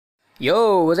యో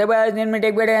నేను మీ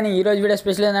tech Bede. కానీ ఈరోజు వీడియో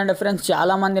స్పెషల్ ఏంటంటే ఫ్రెండ్స్,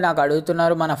 చాలామంది నాకు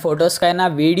అడుగుతున్నారు మన ఫొటోస్కైనా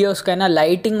వీడియోస్కైనా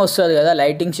లైటింగ్ వస్తుంది కదా,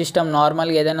 లైటింగ్ సిస్టమ్.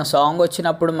 నార్మల్గా ఏదైనా సాంగ్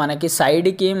వచ్చినప్పుడు మనకి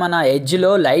సైడ్కి మన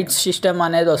ఎడ్జ్లో లైట్ సిస్టమ్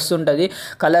అనేది వస్తుంటుంది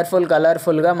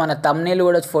కలర్ఫుల్గా. మన తమ్నెయిల్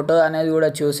కూడా ఫోటో అనేది కూడా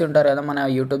చూసి ఉంటారు కదా మన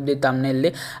యూట్యూబ్ది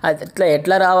తమ్నెయిల్ది. అది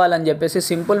ఎట్లా రావాలని చెప్పేసి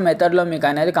సింపుల్ మెథడ్లో మీకు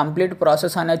అనేది కంప్లీట్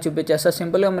ప్రాసెస్ అనేది చూపించేస్తారు.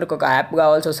 సింపుల్గా మీకు ఒక యాప్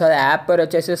కావాల్సి వస్తుంది. యాప్ పేరు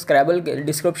వచ్చేసి స్క్రబుల్,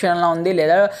 డిస్క్రిప్షన్లో ఉంది,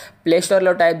 లేదా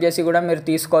ప్లేస్టోర్లో టైప్ చేసి కూడా మీరు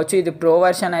తీసుకోవచ్చు. ఇది ప్రో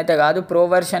వర్షన్ అయితే కాదు, ప్రో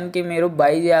వర్షన్కి మీరు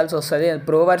బై చేయాల్సి వస్తుంది.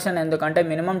 ప్రో వర్షన్ ఎందుకంటే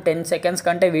మినిమం 10 సెకండ్స్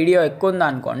కంటే వీడియో ఎక్కువ ఉందా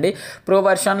అనుకోండి ప్రో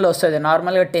వర్షన్లో వస్తుంది.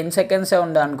 నార్మల్గా 10 సెకండ్సే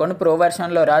ఉంది అనుకోండి ప్రో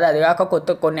వర్షన్లో రాదు. అది కాక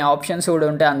కొన్ని ఆప్షన్స్ కూడా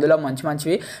ఉంటాయి అందులో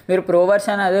మంచివి. మీరు ప్రో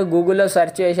వర్షన్ అనేది గూగుల్లో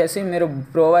సెర్చ్ చేసేసి మీరు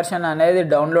ప్రో వర్షన్ అనేది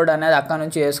డౌన్లోడ్ అనేది అక్కడ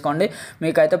నుంచి చేసుకోండి.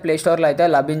 మీకైతే ప్లేస్టోర్లో అయితే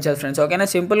లభించదు ఫ్రెండ్స్. ఓకేనా,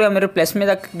 సింపుల్గా మీరు ప్లస్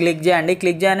మీద క్లిక్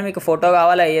చేయండి. మీకు ఫోటో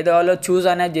కావాలా ఏదో కావాలో చూస్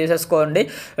అనేది చేసేసుకోండి.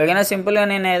 ఓకేనా, సింపుల్గా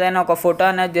నేను ఏదైనా ఒక ఫోటో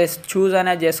అనేది చూస్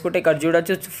అనేది చేసుకుంటే ఇక్కడ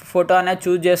చూడొచ్చు, ఫోటో అనేది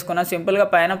చూస్ చేసుకున్నా. సింపుల్గా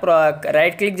పైన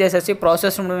రైట్ క్లిక్ చేసేసి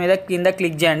ప్రాసెస్ మీద కింద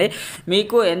క్లిక్ చేయండి.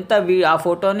 మీకు ఆ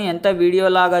ఫోటోని ఎంత వీడియో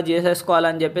లాగా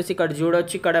చేసేసుకోవాలని చెప్పేసి ఇక్కడ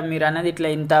చూడొచ్చు. ఇక్కడ మీరు అనేది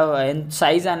ఇట్లా ఇంత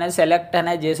సైజ్ అనేది సెలెక్ట్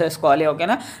అనేది చేసేసుకోవాలి.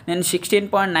 ఓకేనా, నేను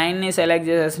 16.9ని సెలెక్ట్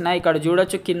చేసేసిన. ఇక్కడ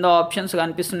చూడొచ్చు కింద ఆప్షన్స్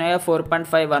కనిపిస్తున్నాయి,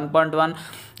 4.5, 1.1,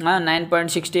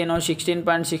 9.16,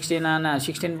 16.16 అని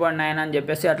 16.9 అని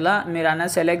చెప్పేసి అట్లా మీరు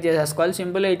అనేది సెలెక్ట్ చేసేసుకోవాలి.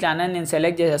 సింపుల్గా ఇట్లా అనేది నేను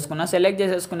సెలెక్ట్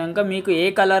చేసేసుకున్నాక మీకు ఏ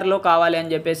కలర్లో కావాలి అని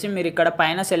చెప్పేసి మీరు ఇక్కడ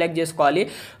పైన సెలెక్ట్ చేసుకోవాలి.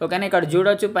 ఓకేనా, ఇక్కడ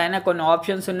చూడొచ్చు పైన కొన్ని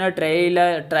ఆప్షన్స్ ఉన్నాయి.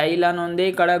 ట్రైల్ అని ఉంది,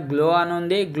 ఇక్కడ గ్లో అని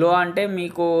ఉంది. గ్లో అంటే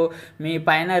మీకు మీ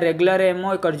పైన రెగ్యులర్ ఏమో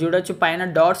ఇక్కడ చూడొచ్చు పైన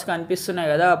డాట్స్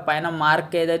కనిపిస్తున్నాయి కదా, పైన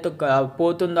మార్క్ ఏదైతే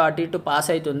పోతుందో అటు ఇటు పాస్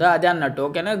అవుతుందో అదే అన్నట్టు.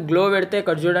 ఓకేనా, గ్లో పెడితే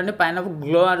ఇక్కడ చూడండి పైన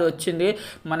గ్లో అని వచ్చింది.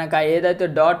 మనకు ఏదైతే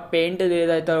డాట్ పెయింట్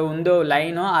ఏదైతే ఉందో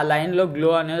ఆ లైన్లో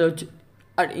గ్లో అనేది వచ్చి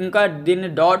ఇంకా దీన్ని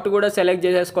డాట్ కూడా సెలెక్ట్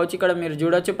చేసేసుకోవచ్చు. ఇక్కడ మీరు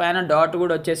చూడొచ్చు పైన డాట్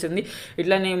కూడా వచ్చేసింది.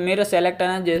 ఇట్లా మీరు సెలెక్ట్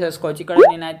అనేది చేసేసుకోవచ్చు. ఇక్కడ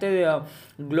నేనైతే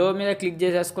గ్లో మీద క్లిక్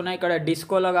చేసేసుకున్నా. ఇక్కడ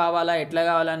డిస్కోలో కావాలా ఎట్లా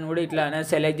కావాలని కూడా ఇట్లా అనేది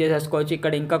సెలెక్ట్ చేసేసుకోవచ్చు.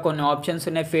 ఇక్కడ ఇంకా కొన్ని ఆప్షన్స్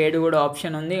ఉన్నాయి, ఫేడ్ కూడా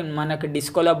ఆప్షన్ ఉంది, మనకి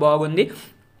డిస్కోలో బాగుంది.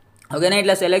 ఓకేనా,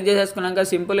 ఇట్లా సెలెక్ట్ చేసేసుకున్నాక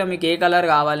సింపుల్గా మీకు ఏ కలర్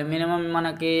కావాలి, మినిమం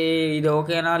మనకి ఇది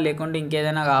ఓకేనా లేకుంటే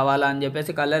ఇంకేదైనా కావాలా అని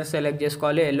చెప్పేసి కలర్ సెలెక్ట్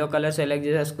చేసుకోవాలి. ఎల్లో కలర్ సెలెక్ట్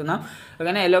చేసేసుకుందాం.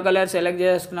 ఓకేనా, ఎల్లో కలర్ సెలెక్ట్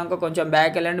చేసేసుకున్నాక కొంచెం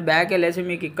బ్యాక్ వెళ్ళండి. బ్యాక్ వెళ్ళేసి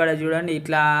మీకు ఇక్కడ చూడండి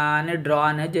ఇట్లా అని డ్రా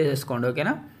అనేది చేసేసుకోండి.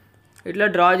 ఓకేనా, ఇట్లా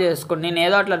డ్రా చేసుకోండి. నేను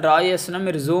ఏదో అట్లా డ్రా చేస్తున్నా,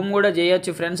 మీరు జూమ్ కూడా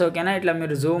చేయొచ్చు ఫ్రెండ్స్. ఓకేనా, ఇట్లా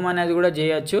మీరు జూమ్ అనేది కూడా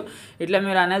చేయొచ్చు. ఇట్లా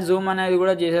మీరు అనేది జూమ్ అనేది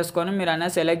కూడా చేసేసుకొని మీరు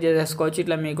అనేది సెలెక్ట్ చేసేసుకోవచ్చు.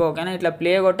 ఇట్లా మీకు ఓకేనా, ఇట్లా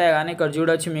ప్లే కొట్టాయి కానీ ఇక్కడ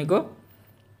చూడొచ్చు మీకు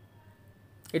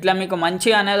ఇట్లా మీకు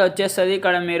మంచిగా అనేది వచ్చేస్తుంది.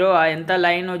 ఇక్కడ మీరు ఎంత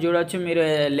లైన్ చూడొచ్చు, మీరు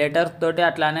లెటర్ తోటి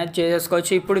అట్లా అనేది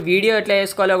చేసేసుకోవచ్చు. ఇప్పుడు వీడియో ఎట్లా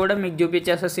వేసుకోవాలో కూడా మీకు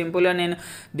చూపించేస్తాను. సింపుల్గా నేను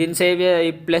దీన్ని సేవ్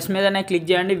ప్లస్ మీదనే క్లిక్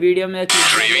చేయండి, వీడియో మీద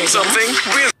క్లిక్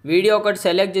చేయండి. వీడియో ఒకటి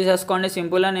సెలెక్ట్ చేసేసుకోండి.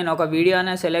 సింపుల్గా నేను ఒక వీడియో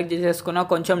అనేది సెలెక్ట్ చేసేసుకున్నా,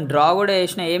 కొంచెం డ్రా కూడా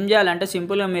చేసిన. ఏం చేయాలంటే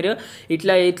సింపుల్గా మీరు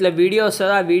ఇట్లా వీడియో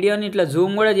వస్తుంది, ఆ వీడియోని ఇట్లా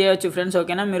జూమ్ కూడా చేయొచ్చు ఫ్రెండ్స్.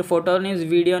 ఓకేనా, మీరు ఫోటోని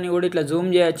వీడియోని కూడా ఇట్లా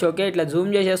జూమ్ చేయొచ్చు. ఓకే, ఇట్లా జూమ్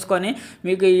చేసేసుకొని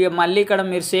మీకు మళ్ళీ ఇక్కడ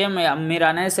మీరు సేమ్ మీరు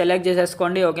అనేది సెలెక్ట్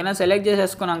చేసేసుకోండి. ఓకేనా, సెలెక్ట్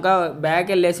చేసేసుకున్నాక బ్యాక్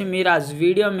వెళ్ళేసి మీరు ఆ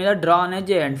వీడియో మీద డ్రా అనేది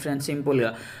చేయండి ఫ్రెండ్స్ సింపుల్గా.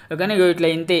 ఓకేనా, ఇట్లా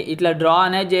ఇంతే ఇట్లా డ్రా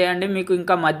అనేది చేయండి. మీకు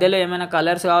ఇంకా మధ్యలో ఏమైనా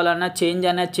కలర్స్ కావాలన్నా చేంజ్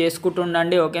అనేది చేసుకుంటూ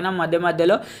ఉండండి. ఓకేనా,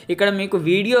 మధ్యలో ఇక్కడ మీకు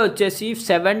వీడియో వచ్చేసి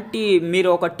 70, మీరు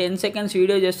ఒక 10 సెకండ్స్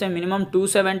వీడియో చేస్తే మినిమం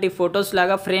 270 ఫొటోస్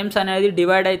లాగా ఫ్రేమ్స్ అనేది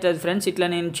డివైడ్ అవుతుంది ఫ్రెండ్స్. ఇట్లా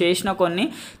నేను చేసిన కొన్ని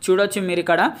చూడొచ్చు మీరు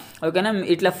ఇక్కడ. ఓకేనా,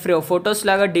 ఇట్లా ఫొటోస్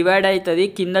లాగా డివైడ్ అవుతుంది.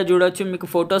 కింద చూడొచ్చు మీకు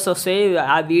ఫొటోస్ వస్తాయి,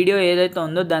 ఆ వీడియో ఏదైతే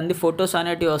ఉందో దాని ఫొటోస్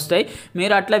అనేటివి వస్తాయి. మీరు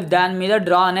అట్లా దాని మీద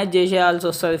డ్రా అనేది చేసేయాల్సి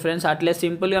వస్తుంది ఫ్రెండ్స్. అట్లే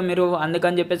సింపుల్గా మీరు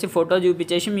అందుకని చెప్పేసి ఫోటో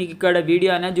చూపించేసి మీకు ఇక్కడ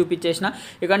వీడియో అనేది చూపించేసిన.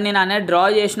 ఇక్కడ నేను అనేది డ్రా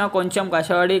చేసిన, కొంచెం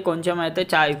కష్టపడి కొంచెం అయితే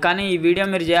కానీ ఈ వీడియో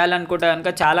మీరు చేయాలనుకుంటే కనుక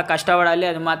చాలా కష్టపడాలి,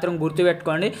 అది మాత్రం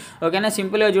గుర్తుపెట్టుకోండి. ఓకేనా,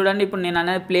 సింపుల్గా చూడండి ఇప్పుడు నేను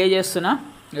అనేది ప్లే చేస్తున్నా.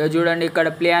 చూడండి ఇక్కడ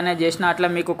ప్లే అనేది చేసిన, అట్లా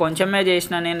మీకు కొంచెమే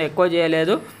చేసిన, నేను ఎక్కువ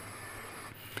చేయలేదు.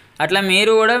 అట్లా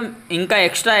మీరు కూడా ఇంకా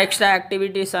ఎక్స్ట్రా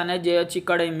యాక్టివిటీస్ అనేది చేయొచ్చు.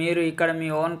 ఇక్కడ మీ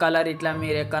ఓన్ కలర్ ఇట్లా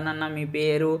మీరు ఎక్కడన్నా మీ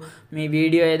పేరు మీ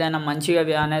వీడియో ఏదైనా మంచిగా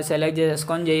అనేది సెలెక్ట్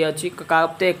చేసుకొని చేయొచ్చు.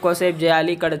 కాకపోతే ఎక్కువసేపు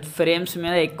చేయాలి, ఇక్కడ ఫ్రేమ్స్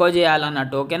మీద ఎక్కువ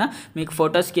చేయాలన్నట్టు. ఓకేనా, మీకు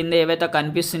ఫొటోస్ కింద ఏవైతే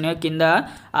కనిపిస్తున్నాయో కింద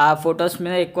ఆ ఫొటోస్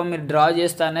మీద ఎక్కువ మీరు డ్రా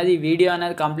చేస్తే అనేది ఈ వీడియో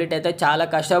అనేది కంప్లీట్ అయితే చాలా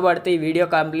కష్టపడితే ఈ వీడియో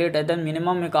కంప్లీట్ అయితే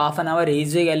మినిమం మీకు 1/2 అవర్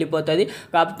ఈజీగా వెళ్ళిపోతుంది.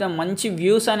 కాకపోతే మంచి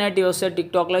వ్యూస్ అనేటివి వస్తాయి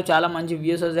టిక్టాక్లో, చాలా మంచి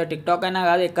వ్యూస్ వస్తాయి. టిక్టాక్ అయినా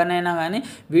కాదు ఎక్కడైనా కానీ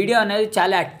వీడియో వీడియో అనేది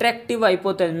చాలా అట్రాక్టివ్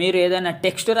అయిపోతుంది. మీరు ఏదైనా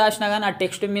టెక్స్ట్ రాసినా కానీ ఆ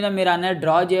టెక్స్ట్ మీద మీరు అనేది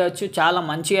డ్రా చేయొచ్చు, చాలా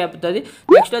మంచిగా అయిపోతుంది.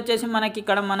 నెక్స్ట్ వచ్చేసి మనకి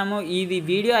ఇక్కడ మనము ఇది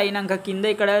వీడియో అయినాక కింద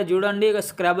ఇక్కడ చూడండి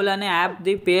స్క్రబుల్ అనే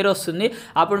యాప్ది పేరు వస్తుంది.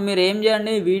 అప్పుడు మీరు ఏం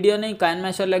చేయండి, వీడియోని కైన్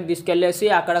మాస్టర్లోకి తీసుకెళ్ళేసి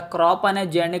అక్కడ క్రాప్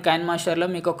అనేది చేయండి. కైన్ మాస్టర్లో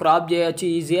మీకు క్రాప్ చేయొచ్చు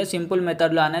ఈజీగా, సింపుల్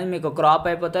మెథడ్లో అనేది మీకు క్రాప్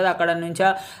అయిపోతుంది. అక్కడ నుంచి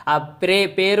ఆ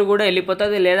పేరు కూడా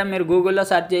వెళ్ళిపోతుంది. లేదా మీరు గూగుల్లో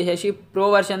సెర్చ్ చేసేసి ప్రో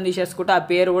వర్షన్ తీసేసుకుంటే ఆ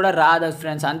పేరు కూడా రాదు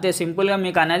ఫ్రెండ్స్. అంతే సింపుల్గా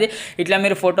మీకు అనేది ఇట్లా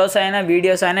మీరు ఫొటోస్ అయినా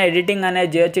వీడియోస్ అయినా ఎడిటింగ్ అనేది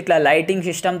చేయొచ్చు. ఇట్లా లైటింగ్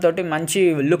సిస్టమ్ తోటి మంచి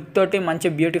లుక్ తోటి మంచి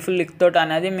బ్యూటిఫుల్ లుక్ తోటి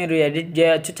అనేది మీరు ఎడిట్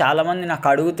చేయొచ్చు. చాలామంది నాకు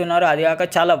అడుగుతున్నారు, అది కాక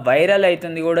చాలా వైరల్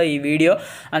అవుతుంది కూడా ఈ వీడియో.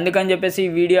 అందుకని చెప్పేసి ఈ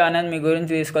వీడియో అనేది మీ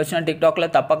గురించి తీసుకొచ్చిన టిక్టాక్లో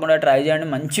తప్పకుండా ట్రై చేయండి.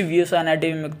 మంచి వ్యూస్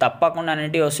అనేటివి మీకు తప్పకుండా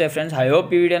అనేటివి వస్తాయి ఫ్రెండ్స్. ఐ హోప్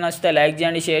ఈ వీడియో నచ్చితే లైక్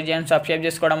చేయండి, షేర్ చేయండి, సబ్స్క్రైబ్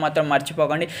చేసుకోవడం మాత్రం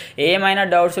మర్చిపోకండి. ఏమైనా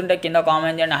డౌట్స్ ఉంటే కింద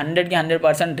కామెంట్ చేయండి. 100కి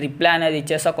 100% రిప్లై అనేది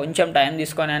ఇచ్చేస్తా. కొంచెం టైం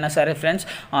తీసుకొని అయినా సరే ఫ్రెండ్స్,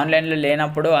 ఆన్లైన్లో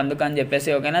లేనప్పుడు. అందుకని చెప్పేసి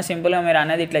ఓకేనా, సింపుల్గా మీరు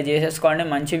అనేది ఇట్లా చేసేసుకోండి.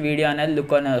 మంచి వీడియో అనేది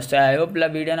లుక్ అనేది వస్తాయి. ఐ హోప్ ఇలా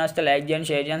వీడియో నచ్చితే లైక్ చేయండి,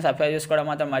 షేర్ చేయండి, సబ్స్క్రైబ్ చేసుకోవడం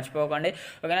మాత్రం మర్చిపోకండి.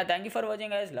 ఓకేనా, thank you for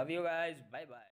watching guys, love you guys, by by.